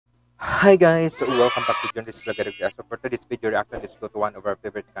Hi guys, so welcome back to Junrys vlog reaction. So for today's video reaction, let's go to one of our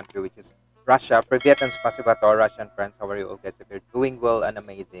favorite country, which is Russia. Privyet and spasibo to our Russian friends. How are you all guys? If you're doing well and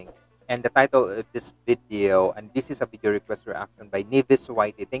amazing. And the title of this video, and this is a video request reaction by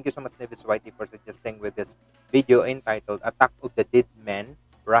WW1. Thank you so much WW1 for suggesting with this video entitled Attack of the Dead Men,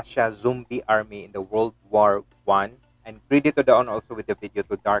 Russia Zombie Army in the World War I. And credit to the owner also with the video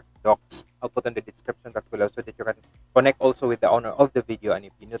to Dark Docs. I'll put on the description box below so that you can connect also with the owner of the video. And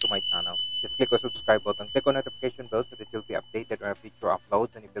if you're new to my channel, just click on subscribe button, click on notification bell so that you'll be updated on our future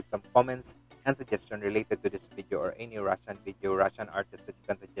uploads. And if you have some comments and suggestions related to this video or any Russian video, Russian artist that you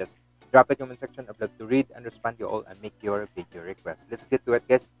can suggest, drop it in the comment section. I'd love to read and respond to you all and make your video request. Let's get to it,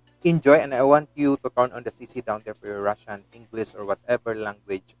 guys. Enjoy, and I want you to turn on the CC down there for your Russian, English, or whatever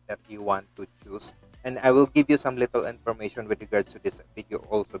language that you want to choose. And I will give you some little information with regards to this video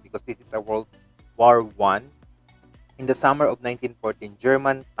also, because this is a World War I. In the summer of 1914,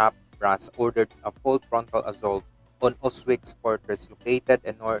 German top brass ordered a full frontal assault on Auschwitz fortress located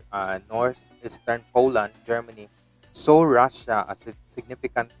in northeastern Poland, Germany. Saw Russia as a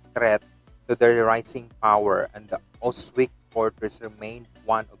significant threat to their rising power, and the Auschwitz fortress remained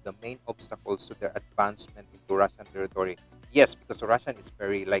one of the main obstacles to their advancement into Russian territory. Yes, because Russian is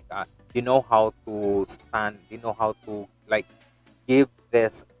very you know how to stand, you know how to give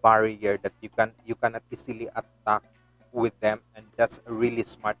this barrier that you cannot easily attack with them, and that's really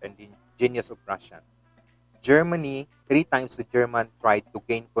smart and genius of Russian. Germany, 3 times the German tried to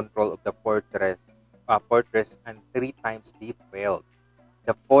gain control of the fortress, and 3 times they failed.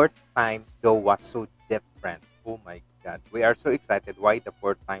 The 4th time though was so different. Oh my God, we are so excited why the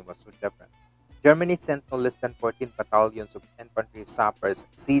 4th time was so different. Germany sent no less than 14 battalions of infantry, sappers,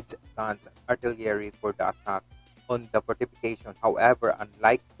 siege guns, and artillery for the attack on the fortification. However,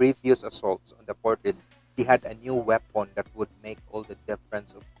 unlike previous assaults on the fortress, they had a new weapon that would make all the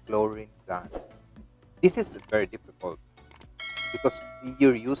difference of chlorine gas. This is very difficult because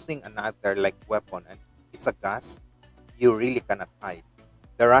you're using another weapon and it's a gas. You really cannot hide.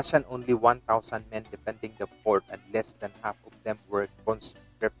 The Russian only 1,000 men defending the fort, and less than half of them were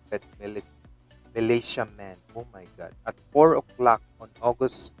conscripted militiamen. Oh my God. At 4 o'clock on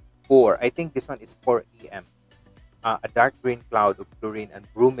August 4, I think this one is 4 a.m., a dark green cloud of chlorine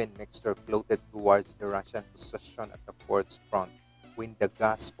and bromine mixture floated towards the Russian position at the fort's front. When the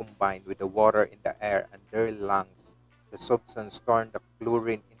gas combined with the water in the air and their lungs, the substance turned the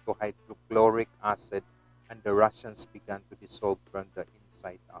chlorine into hydrochloric acid, and the Russians began to dissolve from the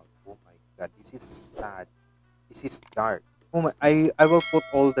inside out. Oh my God, this is sad. This is dark. Oh my, I will put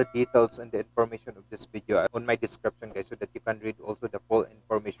all the details and the information of this video on my description, guys, so that you can read also the full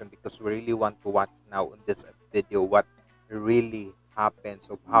information, because we really want to watch now in this video what really happens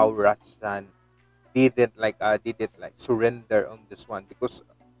of how Russian didn't surrender on this one, because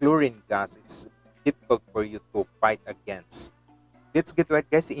chlorine gas is difficult for you to fight against. Let's get to it,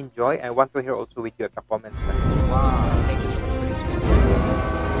 guys. Enjoy. I want to hear also with you at the comments section. Wow, thank you so much for this video.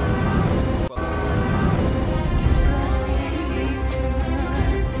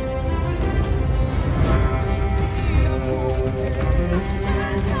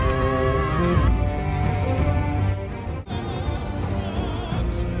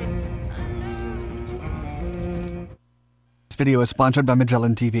 This video is sponsored by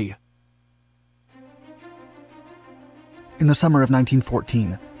Magellan TV. In the summer of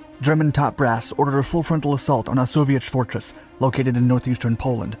 1914, German top brass ordered a full frontal assault on a Soviet fortress located in northeastern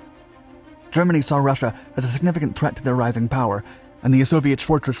Poland. Germany saw Russia as a significant threat to their rising power, and the Soviet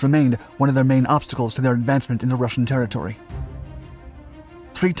fortress remained one of their main obstacles to their advancement into Russian territory.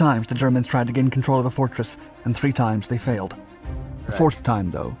 3 times the Germans tried to gain control of the fortress, and 3 times they failed. The 4th time,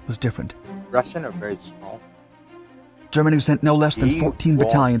 though, was different. Russians are very strong. Germany sent no less than 14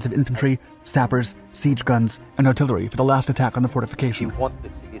 battalions of infantry, sappers, siege guns, and artillery for the last attack on the fortification.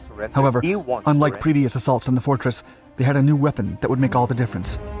 However, unlike previous assaults on the fortress, they had a new weapon that would make all the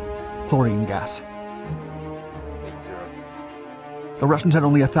difference: chlorine gas. The Russians had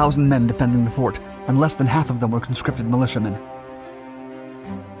only 1,000 men defending the fort, and less than half of them were conscripted militiamen.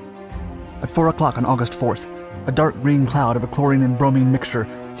 At 4 o'clock on August 4th, a dark green cloud of a chlorine and bromine mixture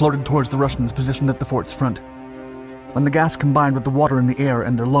floated towards the Russians positioned at the fort's front. When the gas combined with the water in the air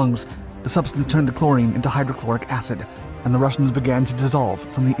and their lungs, the substance turned the chlorine into hydrochloric acid, and the Russians began to dissolve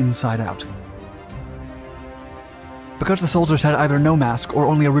from the inside out. Because the soldiers had either no mask or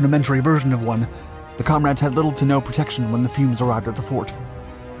only a rudimentary version of one, the comrades had little to no protection when the fumes arrived at the fort.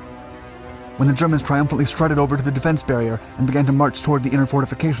 When the Germans triumphantly strutted over to the defense barrier and began to march toward the inner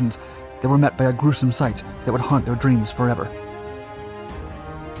fortifications, they were met by a gruesome sight that would haunt their dreams forever.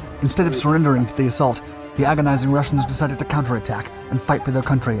 Instead of surrendering to the assault, the agonizing Russians decided to counterattack and fight for their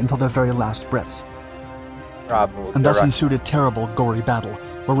country until their very last breaths. Bravo, And thus ensued a terrible, gory battle,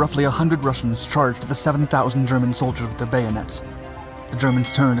 where roughly 100 Russians charged the 7,000 German soldiers with their bayonets. The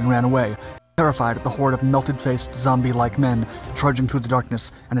Germans turned and ran away, terrified at the horde of melted-faced, zombie-like men charging through the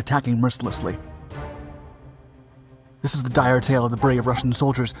darkness and attacking mercilessly. This is the dire tale of the brave Russian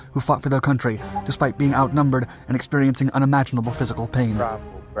soldiers who fought for their country, despite being outnumbered and experiencing unimaginable physical pain.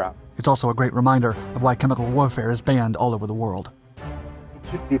 Bravo, bravo. It's also a great reminder of why chemical warfare is banned all over the world. It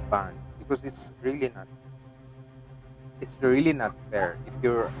should be banned because it's really not fair.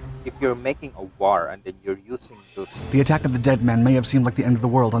 If you're making a war and then you're using those... The attack of the dead men may have seemed like the end of the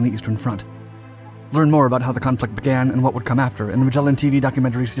world on the Eastern Front. Learn more about how the conflict began and what would come after in the Magellan TV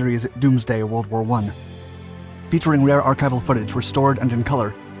documentary series Doomsday World War I. Featuring rare archival footage restored and in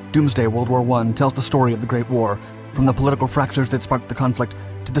color, Doomsday World War I tells the story of the Great War, from the political fractures that sparked the conflict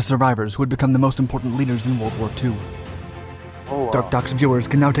to the survivors who would become the most important leaders in World War II. Oh, wow. Dark Docs viewers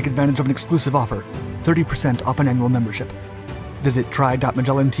can now take advantage of an exclusive offer, 30% off an annual membership. Visit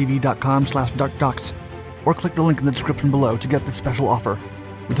try.magellantv.com/darkdocs or click the link in the description below to get this special offer,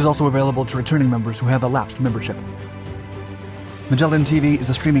 which is also available to returning members who have a lapsed membership. Magellan TV is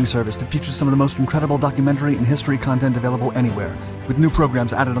a streaming service that features some of the most incredible documentary and history content available anywhere, with new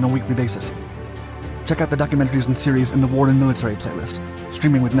programs added on a weekly basis. Check out the documentaries and series in the War and Military playlist,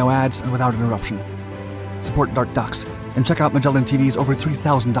 streaming with no ads and without interruption. Support Dark Docs, and check out Magellan TV's over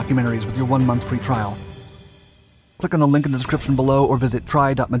 3,000 documentaries with your 1-month free trial. Click on the link in the description below or visit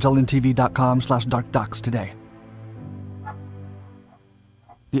try.magellantv.com/darkdocs today.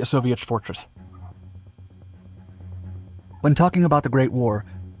 The Osowicz Fortress. When talking about the Great War,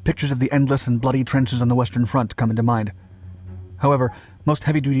 pictures of the endless and bloody trenches on the Western Front come into mind. However, most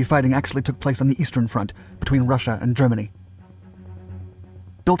heavy-duty fighting actually took place on the Eastern Front, between Russia and Germany.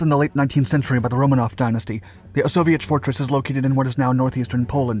 Built in the late 19th century by the Romanov dynasty, the Osowicz Fortress is located in what is now northeastern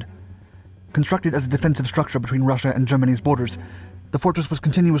Poland. Constructed as a defensive structure between Russia and Germany's borders, the fortress was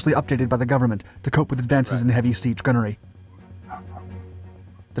continuously updated by the government to cope with advances in heavy siege gunnery.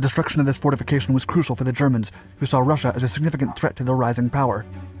 The destruction of this fortification was crucial for the Germans, who saw Russia as a significant threat to their rising power.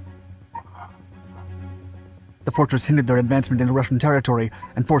 The fortress hindered their advancement into Russian territory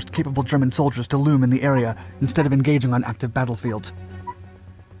and forced capable German soldiers to loom in the area instead of engaging on active battlefields.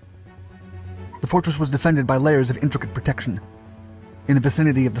 The fortress was defended by layers of intricate protection. In the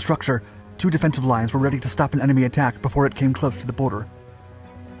vicinity of the structure, 2 defensive lines were ready to stop an enemy attack before it came close to the border.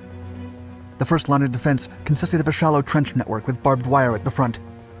 The first line of defense consisted of a shallow trench network with barbed wire at the front.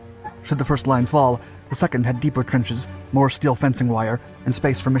 Should the first line fall, the second had deeper trenches, more steel fencing wire, and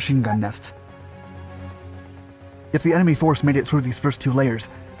space for machine gun nests. If the enemy force made it through these first 2 layers,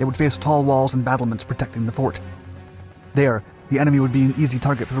 they would face tall walls and battlements protecting the fort. There, the enemy would be an easy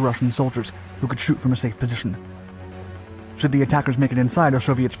target for the Russian soldiers, who could shoot from a safe position. Should the attackers make it inside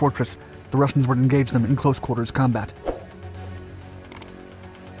Osowicz Fortress, the Russians would engage them in close-quarters combat.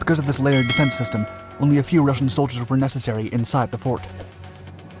 Because of this layered defense system, only a few Russian soldiers were necessary inside the fort.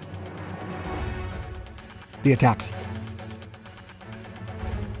 The attacks.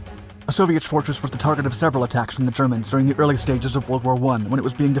 Osowicz Fortress was the target of several attacks from the Germans during the early stages of World War I, when it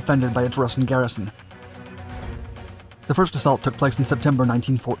was being defended by its Russian garrison. The first assault took place in September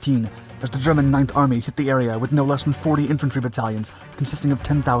 1914, as the German 9th Army hit the area with no less than 40 infantry battalions consisting of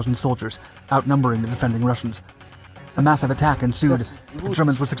 10,000 soldiers, outnumbering the defending Russians. A massive attack ensued, but the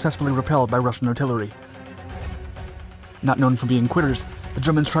Germans were successfully repelled by Russian artillery. Not known for being quitters, the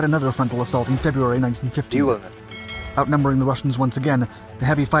Germans tried another frontal assault in February 1915. Outnumbering the Russians once again, the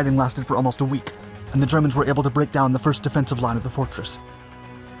heavy fighting lasted for almost a week, and the Germans were able to break down the first defensive line of the fortress.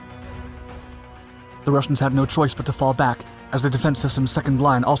 The Russians had no choice but to fall back, as the defense system's second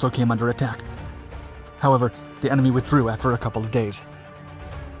line also came under attack. However, the enemy withdrew after a couple of days.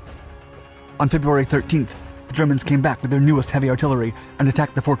 On February 13th, the Germans came back with their newest heavy artillery and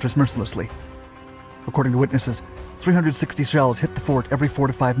attacked the fortress mercilessly. According to witnesses, 360 shells hit the fort every 4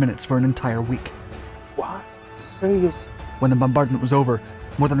 to 5 minutes for an entire week. What? Serious? When the bombardment was over,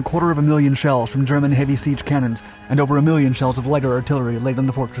 more than 250,000 shells from German heavy siege cannons and over 1 million shells of lighter artillery laid on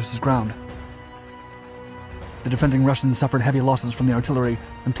the fortress's ground. The defending Russians suffered heavy losses from the artillery,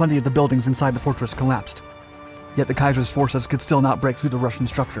 and plenty of the buildings inside the fortress collapsed. Yet the Kaiser's forces could still not break through the Russian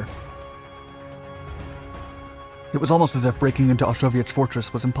structure. It was almost as if breaking into Osowicz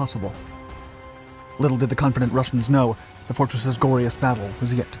Fortress was impossible. Little did the confident Russians know the fortress's goriest battle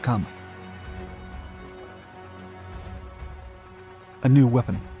was yet to come. A new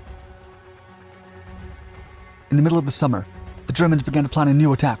weapon. In the middle of the summer, the Germans began to plan a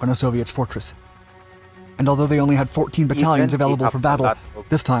new attack on Osowicz Fortress. And although they only had 14 battalions available for battle,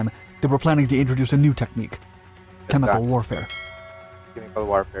 this time They were planning to introduce a new technique, chemical warfare. Chemical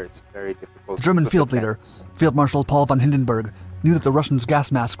warfare is very difficult. The German field leader, Field Marshal Paul von Hindenburg, knew that the Russians'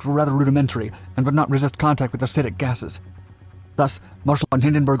 gas masks were rather rudimentary and would not resist contact with acidic gases. Thus, Marshal von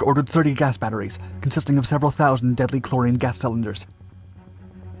Hindenburg ordered 30 gas batteries, consisting of several thousand deadly chlorine gas cylinders.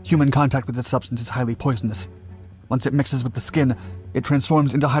 Human contact with this substance is highly poisonous. Once it mixes with the skin, it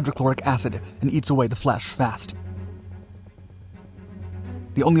transforms into hydrochloric acid and eats away the flesh fast.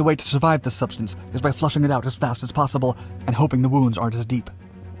 The only way to survive this substance is by flushing it out as fast as possible and hoping the wounds aren't as deep.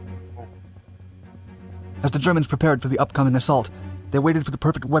 As the Germans prepared for the upcoming assault, they waited for the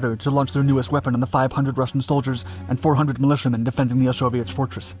perfect weather to launch their newest weapon on the 500 Russian soldiers and 400 militiamen defending the Osowicz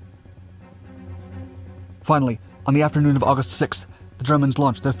fortress. Finally, on the afternoon of August 6th, the Germans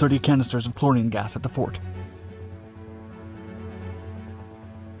launched their 30 canisters of chlorine gas at the fort.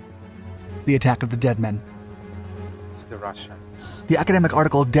 The attack of the dead men. It's the Russians. The academic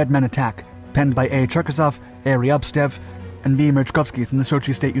article Dead Men Attack, penned by A. Cherkasov, A. Ryabstev, and B. Merchkovsky from the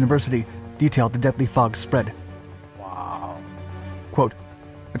Sochi State University, detailed the deadly fog spread. Wow. Quote,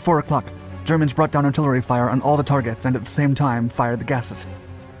 at 4 o'clock, Germans brought down artillery fire on all the targets and at the same time fired the gases.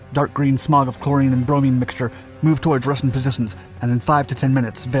 Dark green smog of chlorine and bromine mixture moved towards Russian positions and in 5 to 10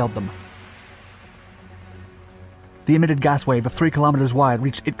 minutes veiled them. The emitted gas wave of 3 kilometers wide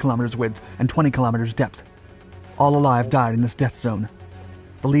reached 8 kilometers width and 20 kilometers depth. All alive died in this death zone.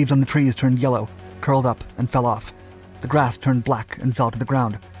 The leaves on the trees turned yellow, curled up, and fell off. The grass turned black and fell to the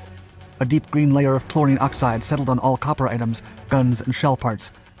ground. A deep green layer of chlorine oxide settled on all copper items, guns and shell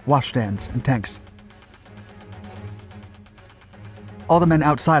parts, washstands and tanks. All the men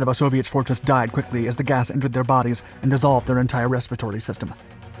outside of Osowicz fortress died quickly as the gas entered their bodies and dissolved their entire respiratory system.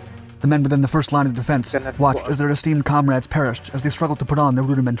 The men within the first line of defense watched as their esteemed comrades perished as they struggled to put on their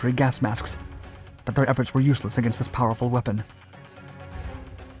rudimentary gas masks. But their efforts were useless against this powerful weapon.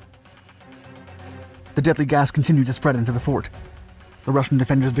 The deadly gas continued to spread into the fort. The Russian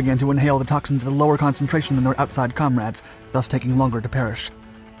defenders began to inhale the toxins at a lower concentration than their outside comrades, thus taking longer to perish.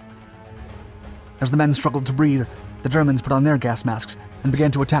 As the men struggled to breathe, the Germans put on their gas masks and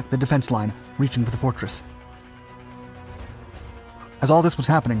began to attack the defense line, reaching for the fortress. As all this was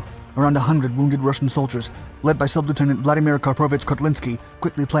happening, around 100 wounded Russian soldiers, led by Sub-Lieutenant Vladimir Karpovich Kotlinsky,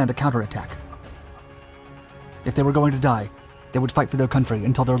 quickly planned a counterattack. If they were going to die, they would fight for their country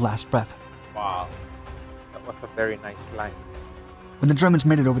until their last breath. Wow. That was a very nice line. When the Germans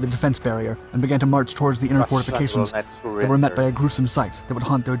made it over the defense barrier and began to march towards the inner fortifications, they were met by a gruesome sight that would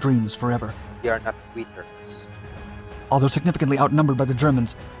haunt their dreams forever. They are not quitters. Although significantly outnumbered by the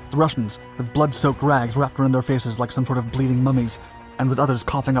Germans, the Russians, with blood-soaked rags wrapped around their faces like some sort of bleeding mummies, and with others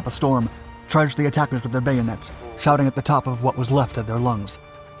coughing up a storm, charged the attackers with their bayonets, shouting at the top of what was left of their lungs.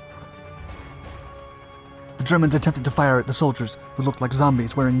 The Germans attempted to fire at the soldiers, who looked like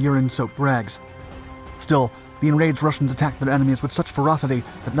zombies wearing urine-soaked rags. Still, the enraged Russians attacked their enemies with such ferocity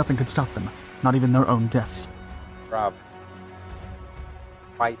that nothing could stop them, not even their own deaths. Rob.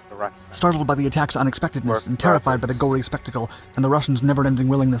 Fight the Russians. Startled by the attack's unexpectedness and terrified by the gory spectacle and the Russians' never-ending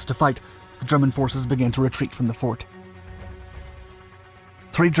willingness to fight, the German forces began to retreat from the fort.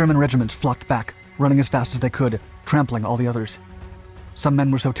 3 German regiments flocked back, running as fast as they could, trampling all the others. Some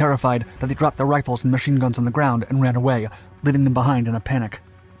men were so terrified that they dropped their rifles and machine guns on the ground and ran away, leaving them behind in a panic.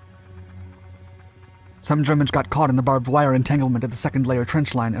 Some Germans got caught in the barbed wire entanglement of the second-layer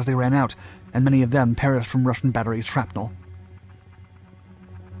trench line as they ran out, and many of them perished from Russian battery shrapnel.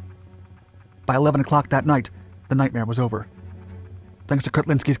 By 11 o'clock that night, the nightmare was over. Thanks to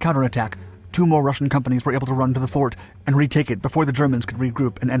Kotlinsky's counterattack, 2 more Russian companies were able to run to the fort and retake it before the Germans could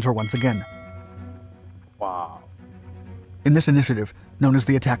regroup and enter once again. Wow. In this initiative, known as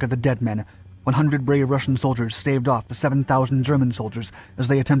the Attack of the Dead Men, 100 brave Russian soldiers staved off the 7,000 German soldiers as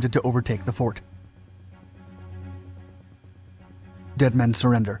they attempted to overtake the fort. Dead men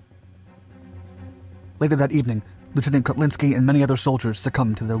surrender. Later that evening, Lieutenant Kotlinsky and many other soldiers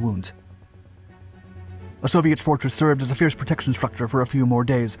succumbed to their wounds. Osowicz fortress served as a fierce protection structure for a few more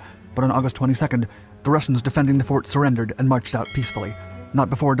days, but on August 22nd, the Russians defending the fort surrendered and marched out peacefully, not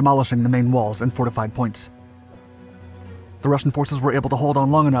before demolishing the main walls and fortified points. The Russian forces were able to hold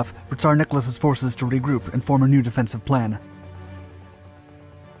on long enough for Tsar Nicholas's forces to regroup and form a new defensive plan.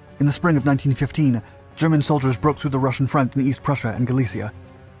 In the spring of 1915, German soldiers broke through the Russian front in East Prussia and Galicia.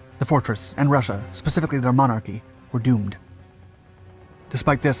 The fortress and Russia, specifically their monarchy, were doomed.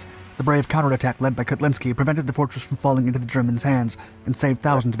 Despite this, the brave counterattack led by Kotlinsky prevented the fortress from falling into the Germans' hands and saved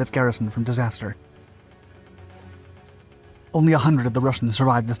thousands of its garrison from disaster. Only 100 of the Russians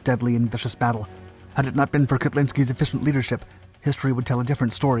survived this deadly and vicious battle. Had it not been for Kotlinsky's efficient leadership, history would tell a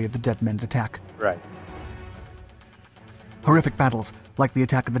different story of the Dead Men's attack. Right. Horrific battles, like the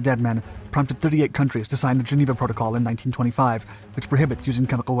attack of the Dead Men, prompted 38 countries to sign the Geneva Protocol in 1925, which prohibits using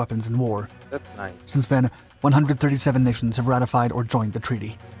chemical weapons in war. That's nice. Since then, 137 nations have ratified or joined the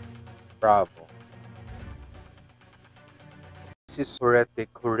treaty. Bravo. This is horrific,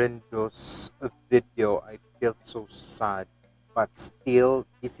 horrendous video. I feel so sad. But still,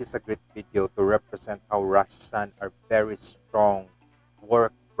 this is a great video to represent how Russian are very strong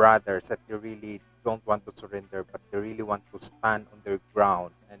work brothers, that they really don't want to surrender, but they really want to stand on their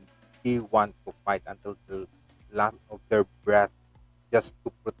ground, and they want to fight until the last of their breath, just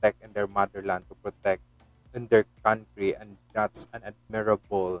to protect in their motherland, to protect in their country. And that's an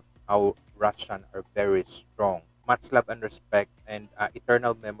admirable how Russian are very strong. Much love and respect, and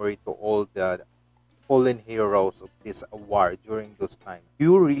eternal memory to all the fallen heroes of this war during those times.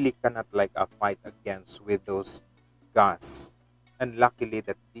 You really cannot like a fight against with those gas, and luckily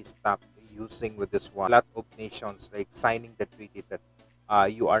that they stopped using with this one. A lot of nations like signing the treaty that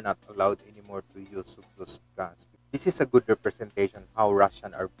you are not allowed anymore to use those gas. This is a good representation how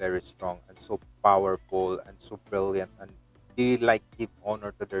Russian are very strong and so powerful and so brilliant, and they like give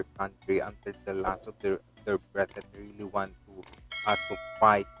honor to their country until the last of their breath, that they really want to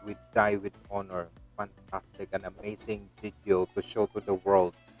fight with, die with honor. Fantastic and amazing video to show to the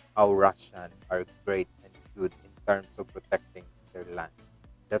world how Russian are great and good in terms of protecting their land.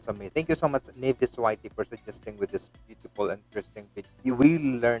 That's amazing. Thank you so much, WW1, for suggesting with this beautiful and interesting video. You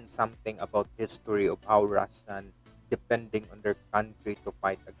will learn something about history of how Russian defending on their country to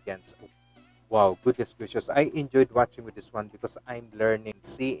fight against. Wow, goodness gracious. I enjoyed watching with this one because I'm learning,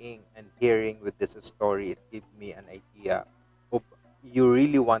 seeing and hearing with this story. It gives me an idea of you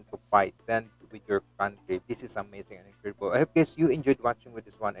really want to fight then with your country. This is amazing and incredible. I hope guys you enjoyed watching with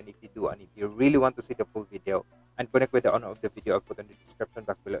this one, and if you do, and if you really want to see the full video and connect with the owner of the video, I'll put in the description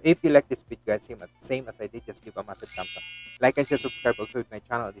box below. If you like this video guys, same as I did, just give a massive thumbs up. Like and share, subscribe also with my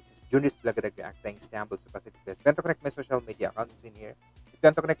channel. This is Junrys React saying stay humble, so positive guys. If you want to connect my social media accounts in here, if you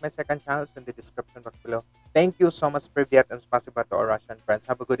want to connect my second channel, it's in the description box below. Thank you so much, Privyat, and SPASIBO to our Russian friends.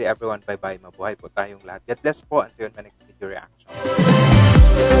 Have a good day everyone. Bye bye. Mabuhay po tayong lahat. God bless po, and see you in my next video reaction.